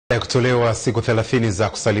Kutolewa siku 30 za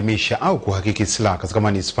kusalimisha au kuhakiki silaha katika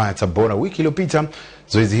manispaa ya Tabora wiki iliyopita,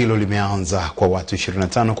 zoezi hilo limeanza kwa watu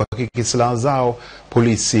 25 kuhakiki silaha zao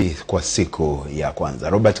polisi kwa siku ya kwanza.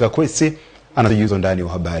 Robert Kakwesi anatujuza ndani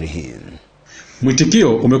wa habari hii.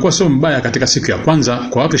 Mwitikio umekuwa sio mbaya katika siku ya kwanza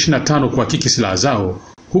kwa watu 25 kuhakiki silaha zao,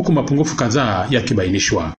 huku mapungufu kadhaa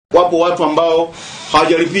yakibainishwa. Wapo watu ambao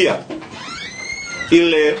hawajalipia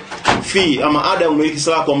ile fee ama ada ya umiliki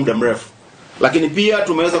silaha kwa muda mrefu. Lakini pia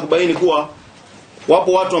tumeweza kubaini kuwa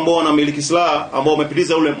wapo watu ambao wanamiliki silaha ambao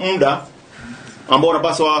wamepitiza ule muda ambao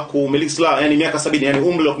wanapaswa kumiliki silaha, yani miaka 70, yani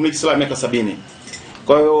umri wa kumiliki silaha miaka 70.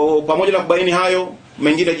 Kwa hiyo pamoja na kubaini hayo,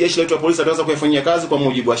 mengine jeshi letu la polisi ataweza kuyafanyia kazi kwa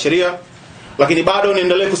mujibu wa sheria, lakini bado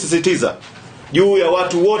niendelee kusisitiza juu ya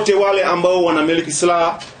watu wote wale ambao wanamiliki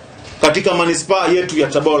silaha katika manispaa yetu ya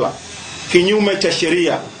Tabora kinyume cha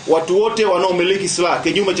sheria. Watu wote wanaomiliki silaha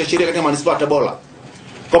kinyume cha sheria katika manispaa ya Tabora,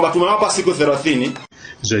 kwamba tumewapa siku 30.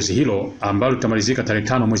 Zoezi hilo ambalo litamalizika tarehe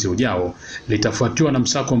 5 mwezi ujao litafuatiwa na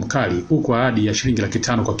msako mkali, huko ahadi ya shilingi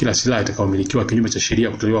 500 kwa kila silaha itakayomilikiwa kinyume cha sheria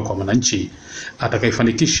kutolewa kwa mwananchi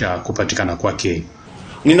atakayefanikisha kupatikana kwake.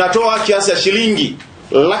 Ninatoa kiasi cha shilingi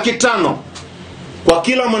 500 kwa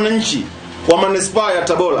kila mwananchi wa manispaa ya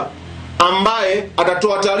Tabora ambaye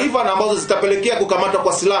atatoa taarifa na ambazo zitapelekea kukamatwa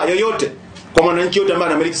kwa silaha yoyote kwa mwananchi yote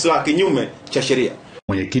ambaye anamiliki silaha kinyume cha sheria.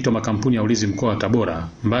 Mwenyekiti wa makampuni ya ulinzi mkoa wa Tabora,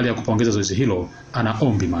 mbali ya kupongeza zoezi hilo, ana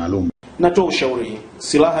ombi maalum. Natoa ushauri,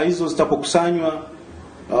 silaha hizo zitapokusanywa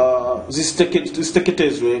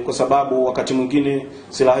zisiteketezwe, kwa sababu wakati mwingine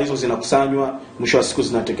silaha hizo zinakusanywa mwisho wa siku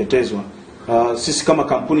zinateketezwa. Sisi kama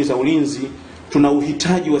kampuni za ulinzi tuna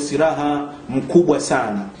uhitaji wa silaha mkubwa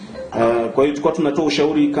sana. Kwa hiyo tulikuwa tunatoa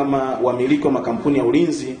ushauri kama wamiliki wa makampuni ya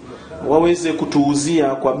ulinzi waweze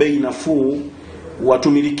kutuuzia kwa bei nafuu,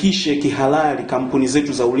 watumilikishe kihalali kampuni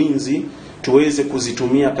zetu za ulinzi tuweze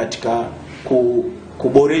kuzitumia katika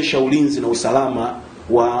kuboresha ulinzi na usalama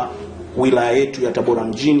wa wilaya yetu ya Tabora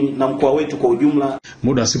mjini na mkoa wetu kwa ujumla.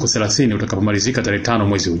 Muda wa siku 30 utakapomalizika tarehe 5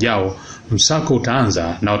 mwezi ujao, msako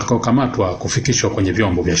utaanza na watakaokamatwa kufikishwa kwenye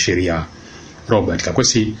vyombo vya sheria. Robert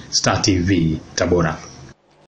Kakwesi, Star TV, Tabora.